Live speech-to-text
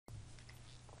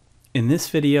In this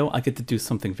video, I get to do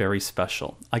something very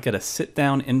special. I get a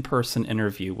sit-down in-person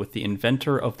interview with the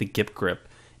inventor of the Gip Grip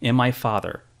and my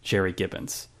father, Gerald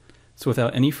Gibbons. So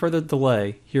without any further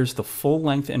delay, here's the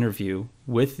full-length interview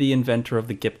with the inventor of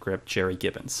the Gip Grip, Gerald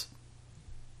Gibbons.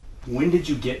 When did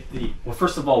you get the... Well,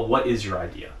 first of all, what is your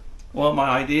idea? Well, my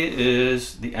idea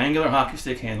is the angular hockey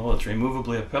stick handle. It's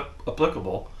removably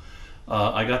applicable.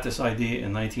 I got this idea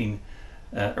in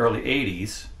early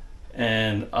 80s,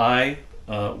 and I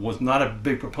was not a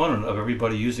big proponent of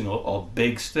everybody using a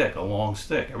big stick, a long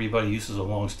stick. Everybody uses a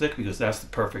long stick because that's the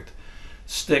perfect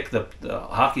stick, the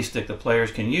hockey stick that players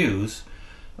can use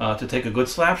to take a good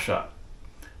slap shot.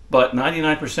 But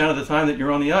 99% of the time that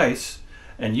you're on the ice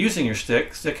and using your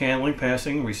stick handling,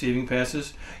 passing, receiving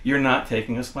passes, you're not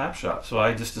taking a slap shot. So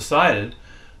I just decided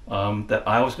that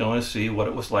I was going to see what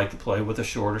it was like to play with a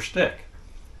shorter stick.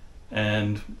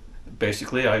 And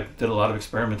basically, I did a lot of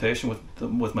experimentation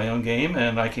with my own game,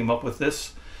 and I came up with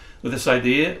this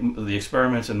idea. The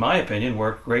experiments, in my opinion,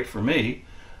 worked great for me,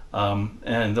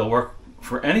 and they'll work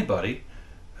for anybody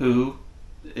who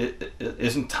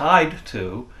isn't tied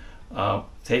to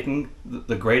taking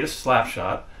the greatest slap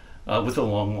shot with a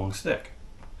long stick.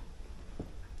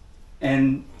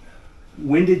 And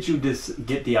when did you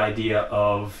get the idea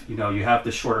of, you have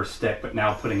the shorter stick, but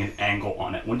now putting an angle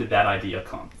on it? When did that idea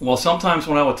come? Well, sometimes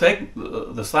when I would take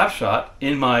the slap shot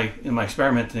in my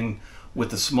experimenting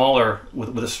with the smaller,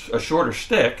 with a shorter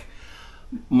stick,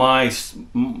 my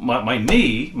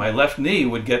left knee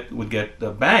would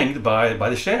get banged by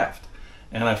the shaft,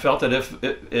 and I felt that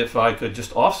if I could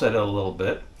just offset it a little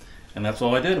bit, and that's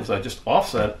all I did was I just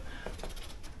offset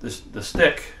the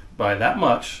stick by that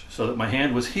much so that my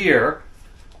hand was here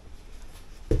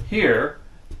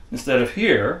instead of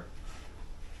here,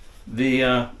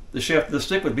 the shaft of the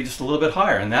stick would be just a little bit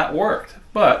higher, and that worked.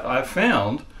 But I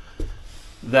found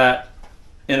that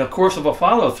in a course of a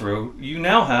follow-through, you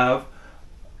now have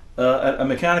a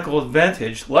mechanical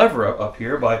advantage lever up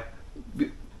here by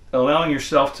allowing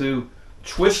yourself to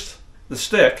twist the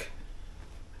stick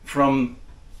from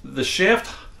the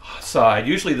shaft side.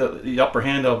 Usually the upper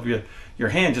hand of your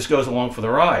hand just goes along for the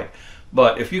ride.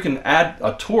 But if you can add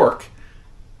a torque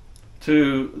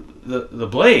to the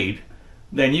blade,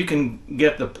 then you can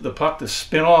get the puck to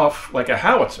spin off like a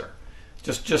howitzer.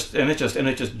 And it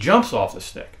just jumps off the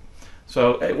stick.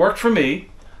 So it worked for me,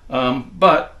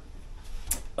 but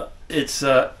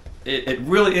it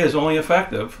really is only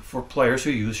effective for players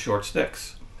who use short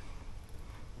sticks.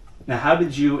 Now, how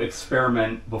did you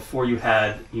experiment before you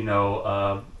had,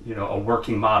 a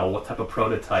working model? What type of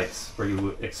prototypes were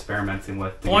you experimenting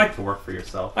with to work for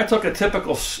yourself? I took a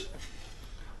typical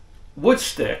wood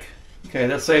stick, okay,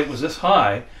 let's say it was this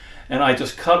high, and I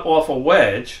just cut off a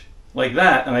wedge like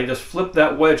that, and I just flipped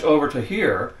that wedge over to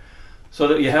here, so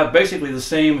that you have basically the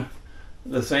same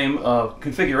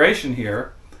configuration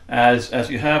here as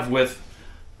you have with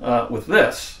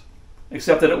this.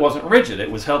 Except that it wasn't rigid.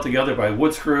 It was held together by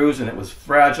wood screws, and it was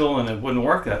fragile, and it wouldn't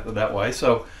work that way.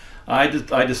 So I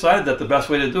decided that the best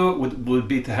way to do it would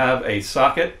be to have a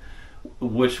socket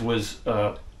which was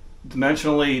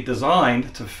dimensionally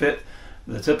designed to fit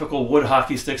the typical wood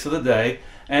hockey sticks of the day,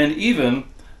 and even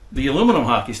the aluminum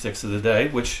hockey sticks of the day,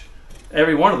 which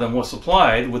every one of them was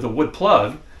supplied with a wood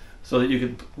plug so that you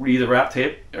could either wrap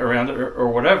tape around it or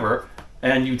whatever,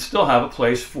 and you'd still have a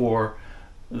place for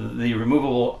the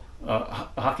removable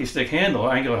hockey stick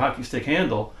handle, angular hockey stick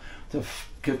handle, to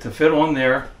fit on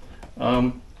there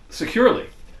securely.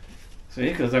 See,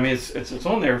 because I mean it's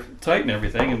on there tight and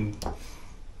everything, and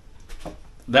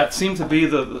that seemed to be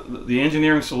the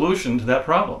engineering solution to that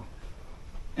problem.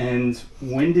 And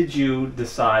when did you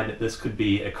decide that this could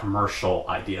be a commercial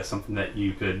idea, something that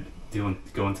you could do and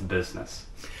go into business?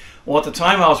 Well, at the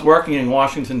time I was working in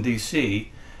Washington,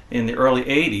 D.C. in the early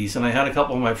 80s, and I had a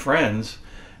couple of my friends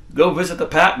go visit the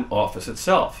patent office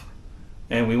itself.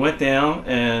 And we went down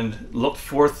and looked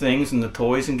for things in the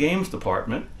toys and games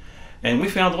department, and we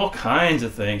found all kinds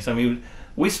of things. I mean,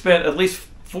 we spent at least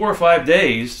 4 or 5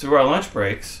 days through our lunch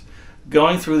breaks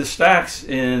going through the stacks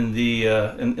in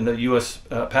the U.S.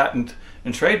 Patent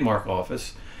and Trademark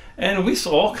Office, and we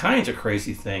saw all kinds of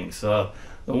crazy things. The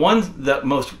one that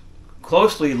most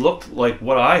closely looked like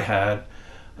what I had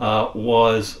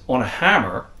was on a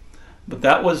hammer, but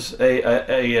that was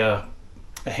a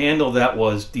handle that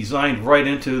was designed right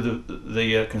into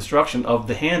the construction of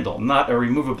the handle, not a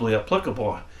removably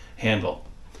applicable handle.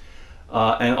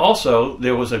 And also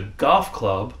there was a golf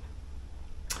club,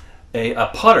 a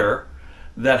putter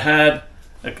that had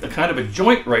a kind of a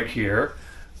joint right here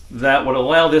that would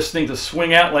allow this thing to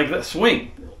swing out like that,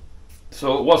 swing.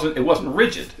 So it wasn't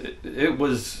rigid. It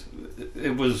was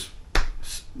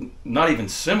not even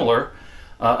similar,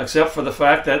 except for the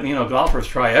fact that, you know, golfers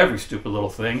try every stupid little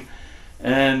thing.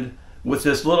 And with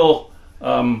this little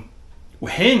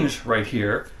hinge right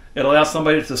here, it allows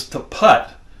somebody to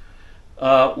putt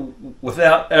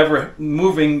without ever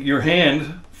moving your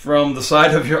hand from the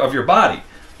side of your body.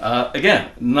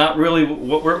 Again, not really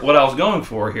what I was going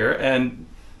for here, and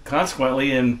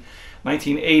consequently, in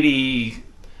 1980,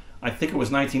 I think it was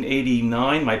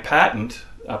 1989, my patent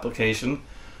application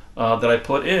that I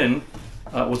put in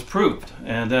was approved,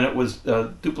 and then it was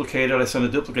duplicated. I sent a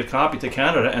duplicate copy to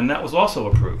Canada, and that was also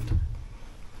approved.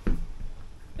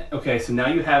 Okay, so now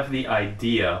you have the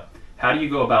idea. How do you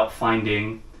go about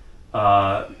finding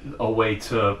a way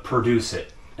to produce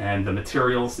it and the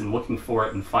materials and looking for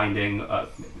it and finding?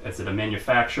 Is it a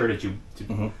manufacturer? Did you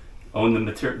own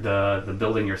the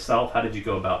building yourself? How did you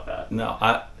go about that? No,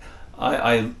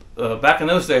 I back in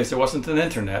those days there wasn't an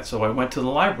internet, so I went to the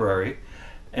library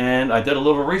and I did a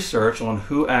little research on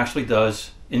who actually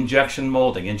does injection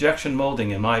molding. Injection molding,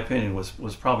 in my opinion,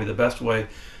 was probably the best way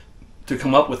to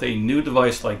come up with a new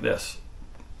device like this.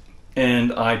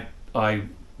 And I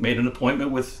made an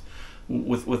appointment with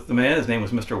the man. His name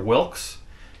was Mr. Wilkes.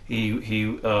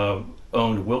 He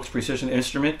owned Wilkes Precision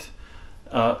Instrument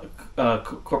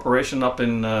Corporation up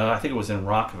in I think it was in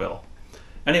Rockville.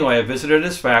 Anyway, I visited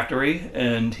his factory,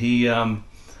 and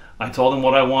I told him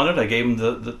what I wanted. I gave him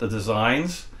the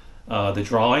designs, the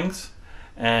drawings,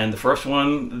 and the first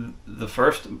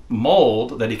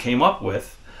mold that he came up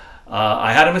with,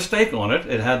 I had a mistake on it.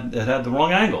 It had the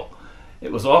wrong angle.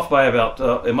 It was off by about,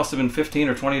 it must have been 15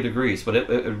 or 20 degrees, but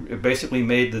it basically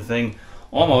made the thing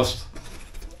almost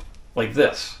like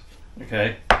this,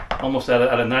 okay? Almost at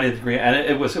a 90-degree, and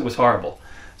it was horrible.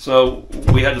 So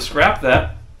we had to scrap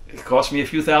that. It cost me a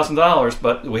few $1,000s,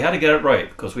 but we had to get it right,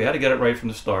 because we had to get it right from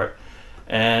the start.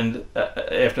 And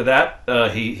after that,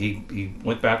 he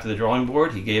went back to the drawing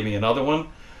board. He gave me another one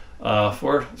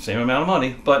for the same amount of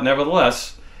money, but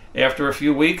nevertheless, after a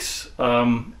few weeks,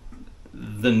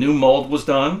 the new mold was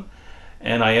done,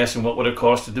 and I asked him what would it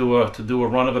cost to do a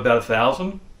run of about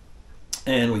 1,000,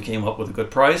 and we came up with a good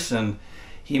price, and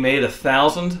he made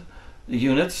 1,000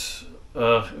 units.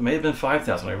 It may have been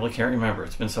 5,000. I really can't remember.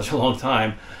 It's been such a long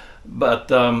time,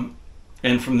 but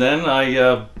and from then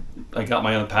I got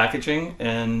my own packaging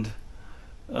and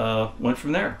went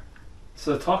from there.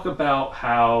 So talk about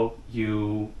how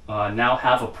you now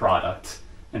have a product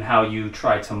and how you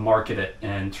try to market it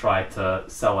and try to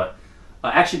sell it.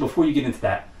 Actually, before you get into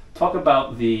that, talk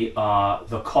about the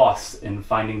costs in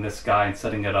finding this guy and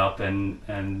setting it up,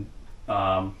 and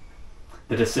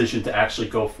the decision to actually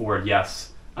go forward.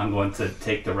 Yes, I'm going to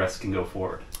take the risk and go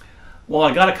forward. Well,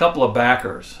 I got a couple of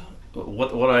backers.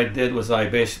 What I did was I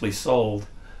basically sold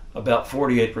about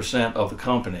 48% of the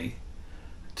company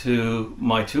to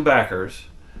my two backers,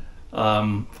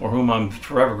 for whom I'm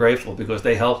forever grateful, because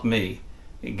they helped me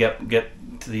get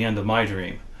to the end of my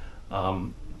dream.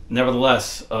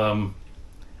 Nevertheless,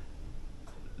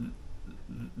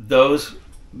 those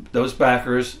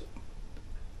backers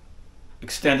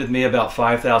extended me about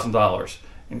 $5,000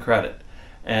 in credit,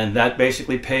 and that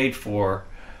basically paid for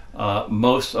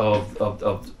most of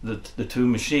the two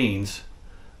machines,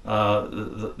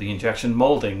 the injection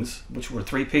moldings, which were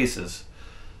 3 pieces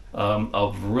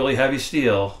of really heavy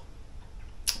steel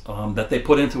that they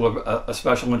put into a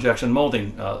special injection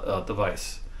molding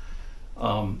device.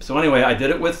 So anyway, I did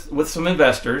it with some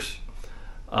investors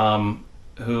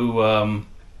who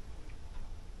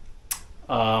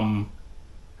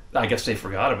I guess they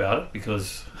forgot about it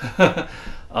because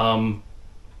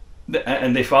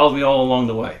and they followed me all along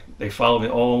the way. They followed me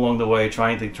all along the way,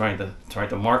 trying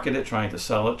to market it, trying to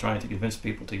sell it, trying to convince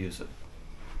people to use it.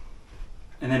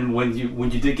 And then when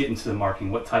you did get into the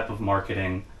marketing, what type of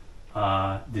marketing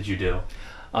did you do?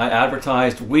 I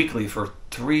advertised weekly for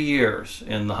 3 years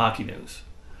in the Hockey News,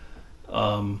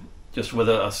 just with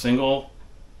a single.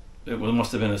 It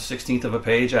must have been a 1/16 of a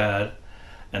page ad,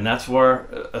 and that's where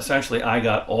essentially I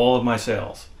got all of my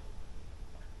sales.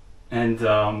 And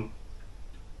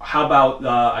how about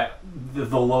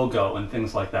the logo and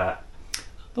things like that?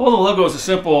 Well, the logo is a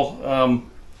simple.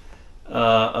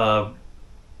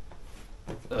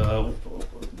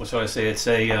 What should I say? It's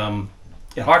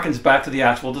it harkens back to the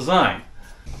actual design.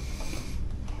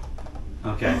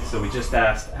 Okay, so we just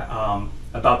asked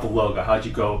about the logo. How'd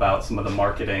you go about some of the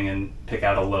marketing and pick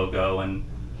out a logo and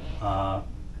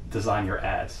design your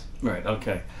ads? Right.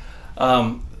 Okay.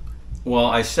 Well,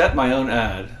 I set my own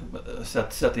ad,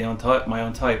 set my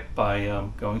own type by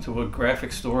going to a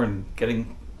graphic store and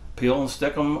getting peel and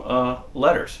stick 'em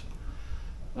letters.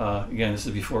 Again, this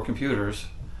is before computers,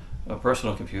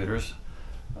 personal computers.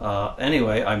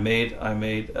 Anyway, I made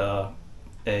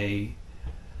a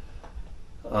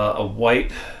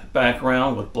white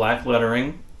background with black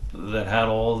lettering that had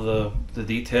all the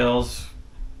details.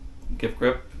 Gip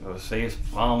Grip, safe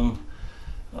palm,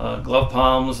 glove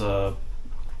palms.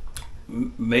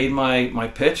 Made my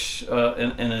pitch in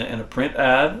a print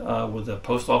ad with a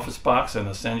post office box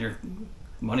and send your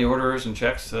money orders and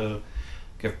checks to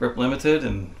Gip Grip Limited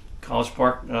in College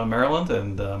Park, Maryland,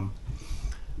 and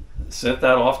sent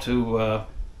that off to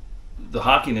the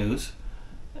Hockey News,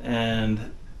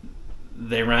 and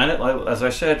they ran it, as I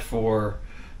said, for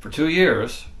 2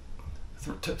 years,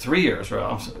 3 years.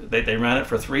 They ran it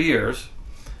for 3 years,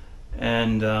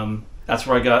 and that's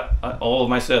where I got all of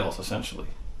my sales essentially.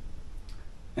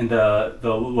 And the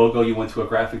logo, you went to a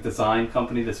graphic design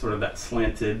company that sort of that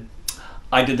slanted.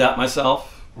 I did that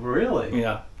myself. Really?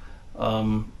 Yeah.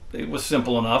 It was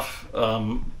simple enough.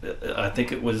 I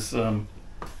think it was.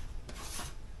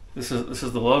 This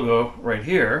is the logo right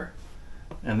here,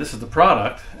 and this is the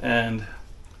product. And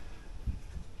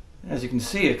as you can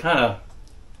see, it kind of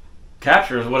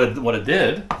captures what it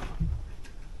did.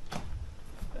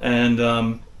 And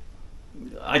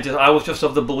I was just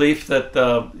of the belief that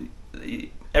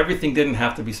everything didn't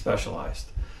have to be specialized.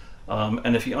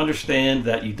 And if you understand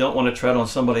that you don't want to tread on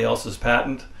somebody else's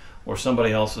patent or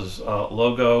somebody else's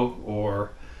logo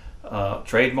or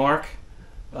trademark,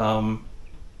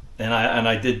 and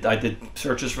I did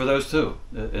searches for those too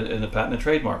in the Patent and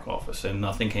Trademark Office, and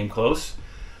nothing came close.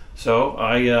 So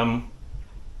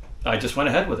I just went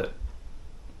ahead with it.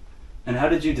 And how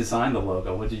did you design the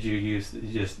logo? What did you use? You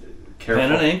just careful?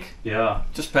 Pen and ink. Yeah,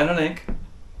 just pen and ink.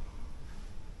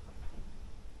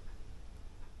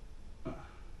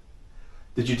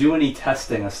 Did you do any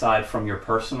testing aside from your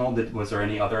personal? Was there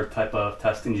any other type of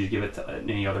testing? Did you give it to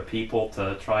any other people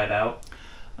to try it out?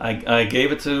 I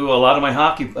gave it to a lot of my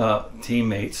hockey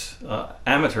teammates,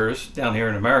 amateurs down here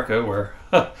in America, where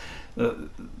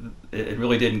it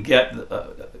really didn't get,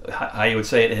 how you would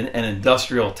say it, an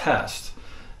industrial test.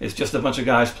 It's just a bunch of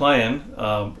guys playing,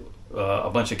 a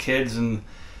bunch of kids in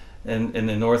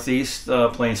the Northeast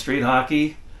playing street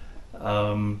hockey,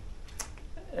 and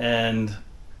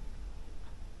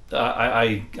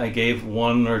I gave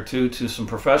one or two to some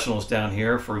professionals down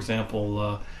here. For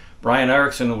example, Brian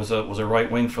Erickson was a right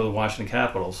wing for the Washington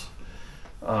Capitals,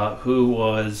 who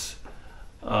was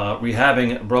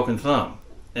rehabbing a broken thumb,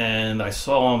 and I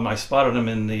saw him. I spotted him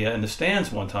in the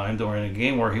stands one time during a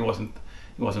game where he wasn't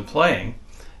playing,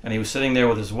 and he was sitting there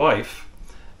with his wife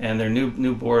and their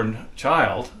newborn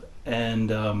child, and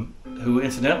who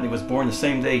incidentally was born the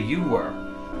same day you were.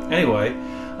 Anyway,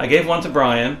 I gave one to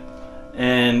Brian,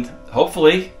 and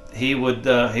hopefully it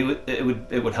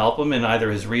would help him in either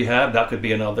his rehab. That could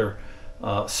be another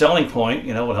selling point.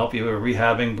 You know, would help you with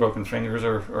rehabbing broken fingers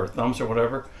or thumbs or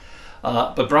whatever.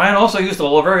 But Brian also used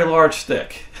a very large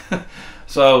stick,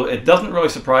 so it doesn't really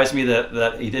surprise me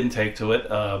that he didn't take to it,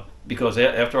 because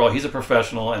after all, he's a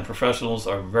professional, and professionals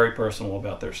are very personal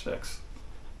about their sticks.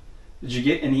 Did you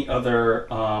get any other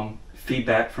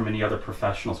feedback from any other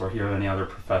professionals, or hear of any other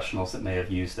professionals that may have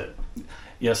used it?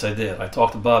 Yes, I did. I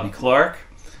talked to Bobby Clark.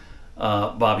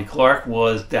 Bobby Clark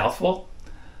was doubtful.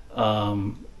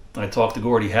 I talked to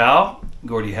Gordie Howe.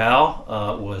 Gordie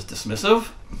Howe was dismissive.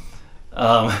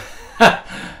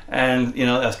 And, you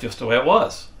know, that's just the way it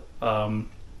was.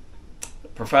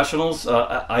 Professionals,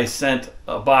 I sent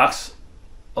a box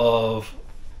of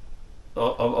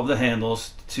the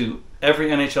handles to every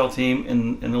NHL team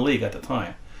in the league at the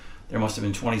time. There must have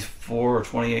been 24 or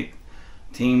 28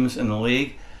 teams in the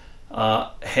league.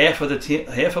 Half of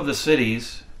the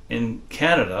cities in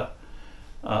Canada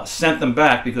sent them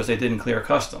back because they didn't clear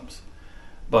customs.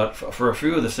 But for a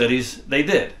few of the cities, they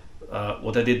did.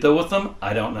 What they did do with them,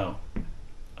 I don't know.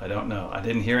 I don't know. I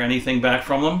didn't hear anything back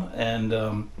from them, and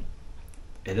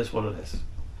it is what it is.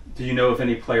 Do you know of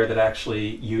any player that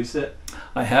actually used it?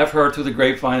 I have heard through the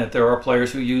grapevine that there are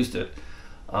players who used it.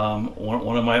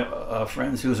 One of my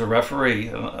friends who's a referee,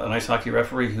 an ice hockey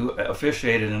referee who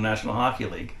officiated in the National Hockey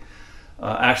League,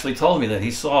 actually told me that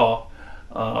he saw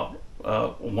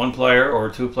one player or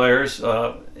two players in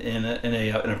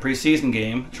a preseason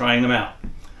game trying them out.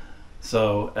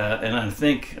 So, and I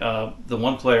think the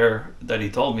one player that he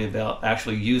told me about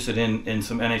actually used it in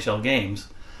some NHL games,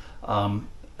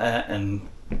 and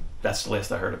that's the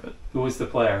last I heard of it. Who was the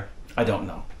player? I don't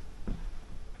know.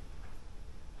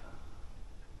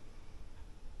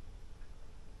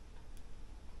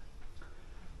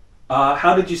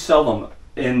 How did you sell them?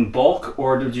 In bulk,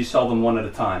 or did you sell them one at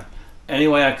a time? Any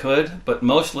way I could, but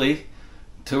mostly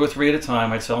 2 or 3 at a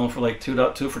time. I'd sell them for like two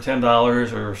for $10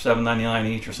 or $7.99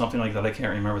 each or something like that. I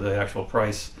can't remember the actual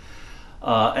price.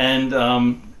 And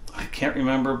I can't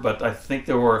remember, but I think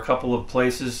there were a couple of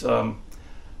places.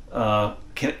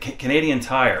 Canadian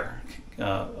Tire,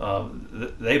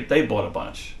 they bought a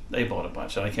bunch. They bought a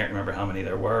bunch, and I can't remember how many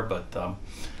there were, but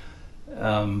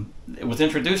it was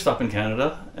introduced up in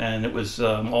Canada, and it was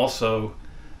also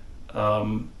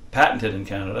patented in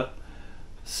Canada.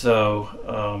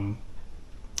 So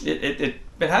it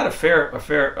had a fair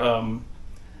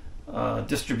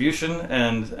distribution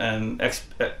and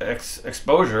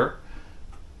exposure.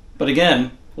 But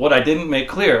again, what I didn't make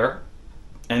clear,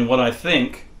 and what I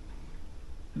think,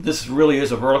 this really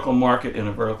is a vertical market in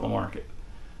a vertical market.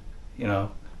 You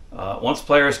know, once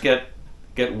players get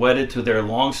wedded to their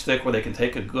long stick where they can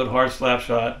take a good hard slap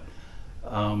shot,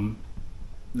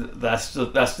 that's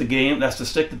the game. That's the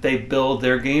stick that they build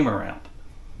their game around.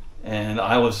 And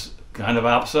I was kind of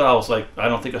opposite. I was like, I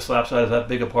don't think a slap shot is that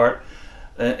big a part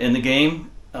in the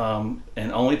game, and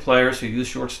only players who use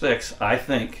short sticks, I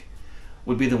think,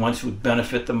 would be the ones who would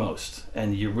benefit the most.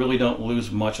 And you really don't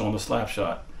lose much on the slap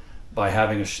shot by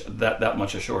having that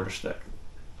much a shorter stick.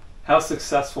 How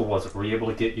successful was it? Were you able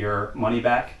to get your money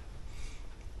back?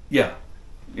 Yeah,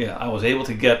 I was able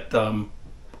to get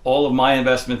all of my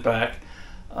investment back,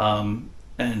 and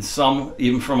some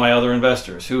even from my other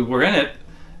investors who were in it,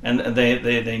 and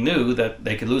they knew that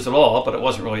they could lose it all, but it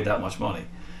wasn't really that much money.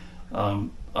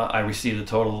 I received a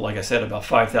total, like I said, about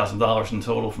 $5,000 in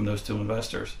total from those two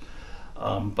investors,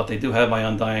 but they do have my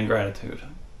undying gratitude.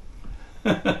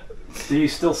 Do you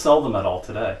still sell them at all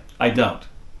today? I don't.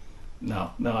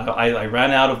 No. I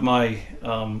ran out of my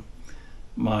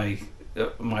my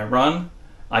run.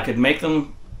 I could make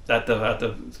them at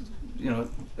the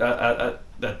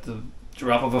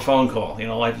drop of a phone call. You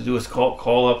know, all I have to do is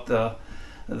call up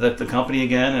the company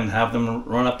again and have them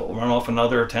run off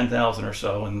another 10,000 or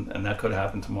so, and that could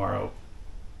happen tomorrow.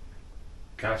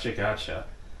 Gotcha.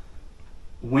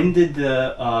 When did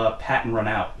the patent run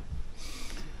out?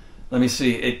 Let me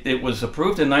see. It was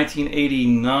approved in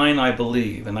 1989, I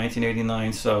believe, in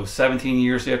 1989. So 17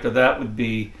 years after that would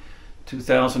be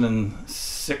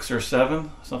 2006 or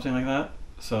 7, something like that.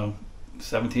 So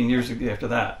 17 years after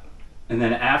that. And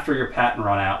then after your patent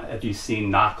run out, have you seen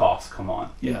knockoffs come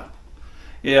on? Yeah,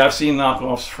 I've seen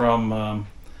knockoffs from,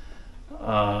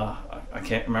 I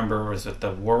can't remember, was it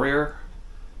the Warrior?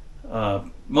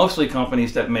 Mostly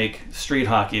companies that make street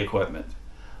hockey equipment.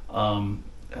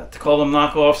 To call them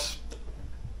knockoffs,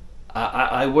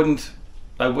 I wouldn't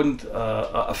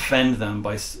offend them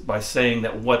by saying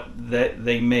that what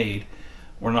they made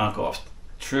were knockoffs.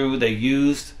 True, they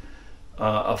used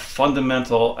a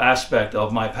fundamental aspect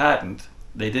of my patent.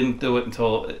 They didn't do it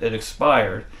until it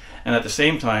expired, and at the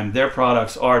same time, their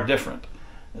products are different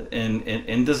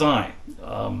in design.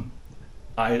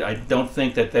 I don't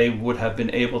think that they would have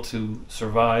been able to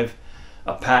survive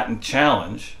a patent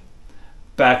challenge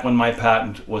back when my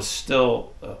patent was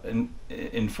still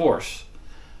in force.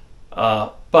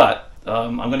 But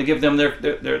I'm going to give them their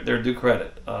due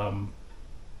credit.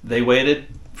 They waited,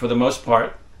 for the most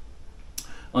part,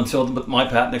 until my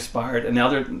patent expired, and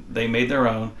now they made their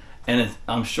own, and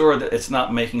I'm sure that it's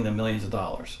not making them millions of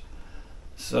dollars.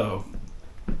 So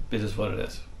it is what it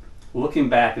is. Looking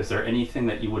back, is there anything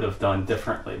that you would have done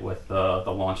differently with the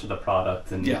launch of the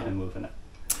product and moving it?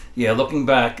 Yeah, looking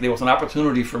back, there was an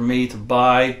opportunity for me to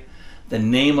buy the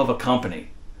name of a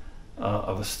company,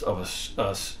 of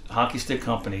a hockey stick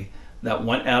company that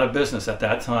went out of business at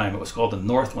that time. It was called the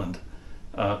Northland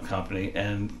company,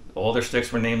 and all their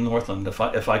sticks were named Northland. If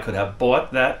I could have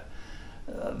bought that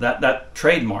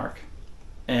trademark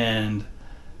and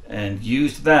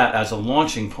used that as a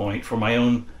launching point for my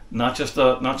own, not just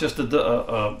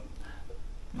the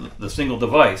single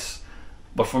device,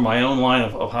 but for my own line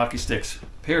of hockey sticks,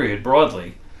 period,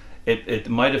 broadly, it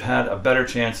might have had a better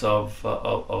chance of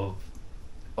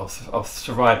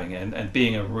surviving and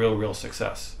being a real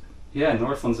success. Yeah,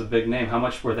 Northland's a big name. How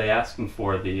much were they asking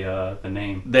for the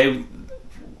name?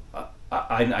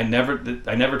 I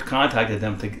never contacted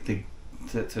them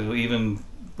to even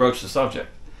broach the subject,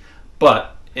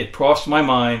 but it crossed my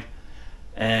mind,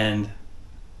 and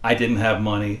I didn't have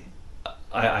money.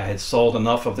 I had sold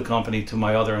enough of the company to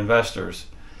my other investors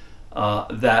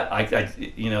that I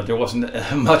there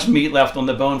wasn't much meat left on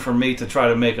the bone for me to try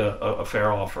to make a fair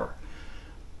offer.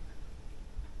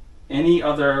 Any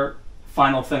other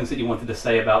final things that you wanted to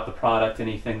say about the product?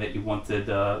 Anything that you wanted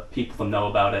people to know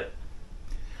about it?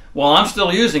 Well, I'm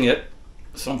still using it.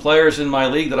 Some players in my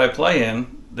league that I play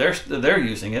in, they're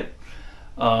using it.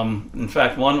 In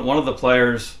fact, one of the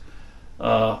players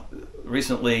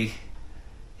recently,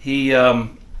 he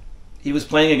was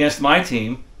playing against my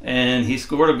team, and he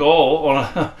scored a goal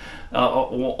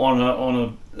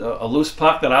on a loose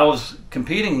puck that I was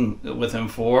competing with him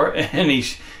for, and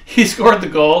he scored the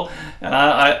goal, and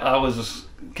I was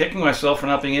kicking myself for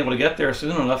not being able to get there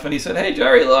soon enough. And he said, "Hey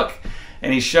Jerry, look,"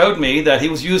 and he showed me that he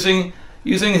was using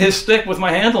his stick with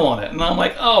my handle on it, and I'm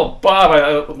like, "Oh,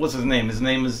 Bob, what's his name? His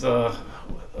name is I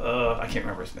can't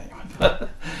remember his name,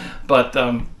 but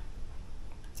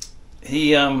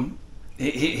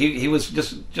he was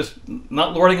just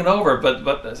not lording it over,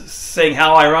 but saying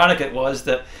how ironic it was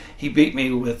that he beat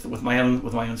me with my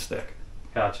own stick."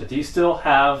 Gotcha. Do you still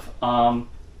have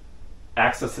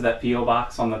access to that PO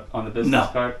box on the business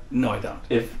card? No, I don't.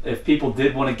 If people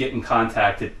did want to get in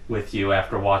contact with you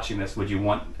after watching this, would you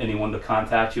want anyone to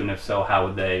contact you? And if so, how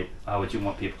would you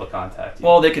want people to contact you?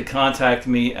 Well, they could contact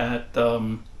me at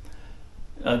Gibbons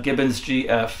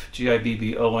GF,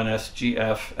 Gibbons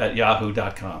GF at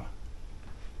yahoo.com.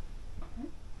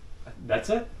 That's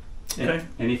it. Okay.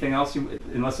 Anything else?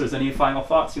 Unless there's any final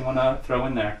thoughts you want to throw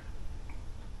in there.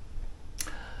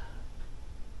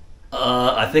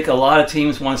 I think a lot of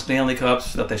teams won Stanley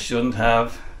Cups that they shouldn't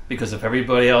have, because if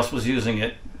everybody else was using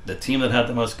it, the team that had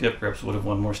the most Gip Grips would have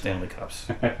won more Stanley Cups.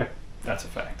 That's a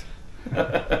fact.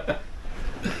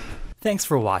 Thanks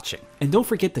for watching, and don't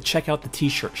forget to check out the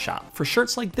t-shirt shop for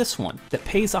shirts like this one that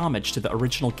pays homage to the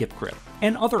original Gip Grip,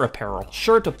 and other apparel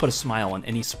sure to put a smile on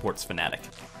any sports fanatic.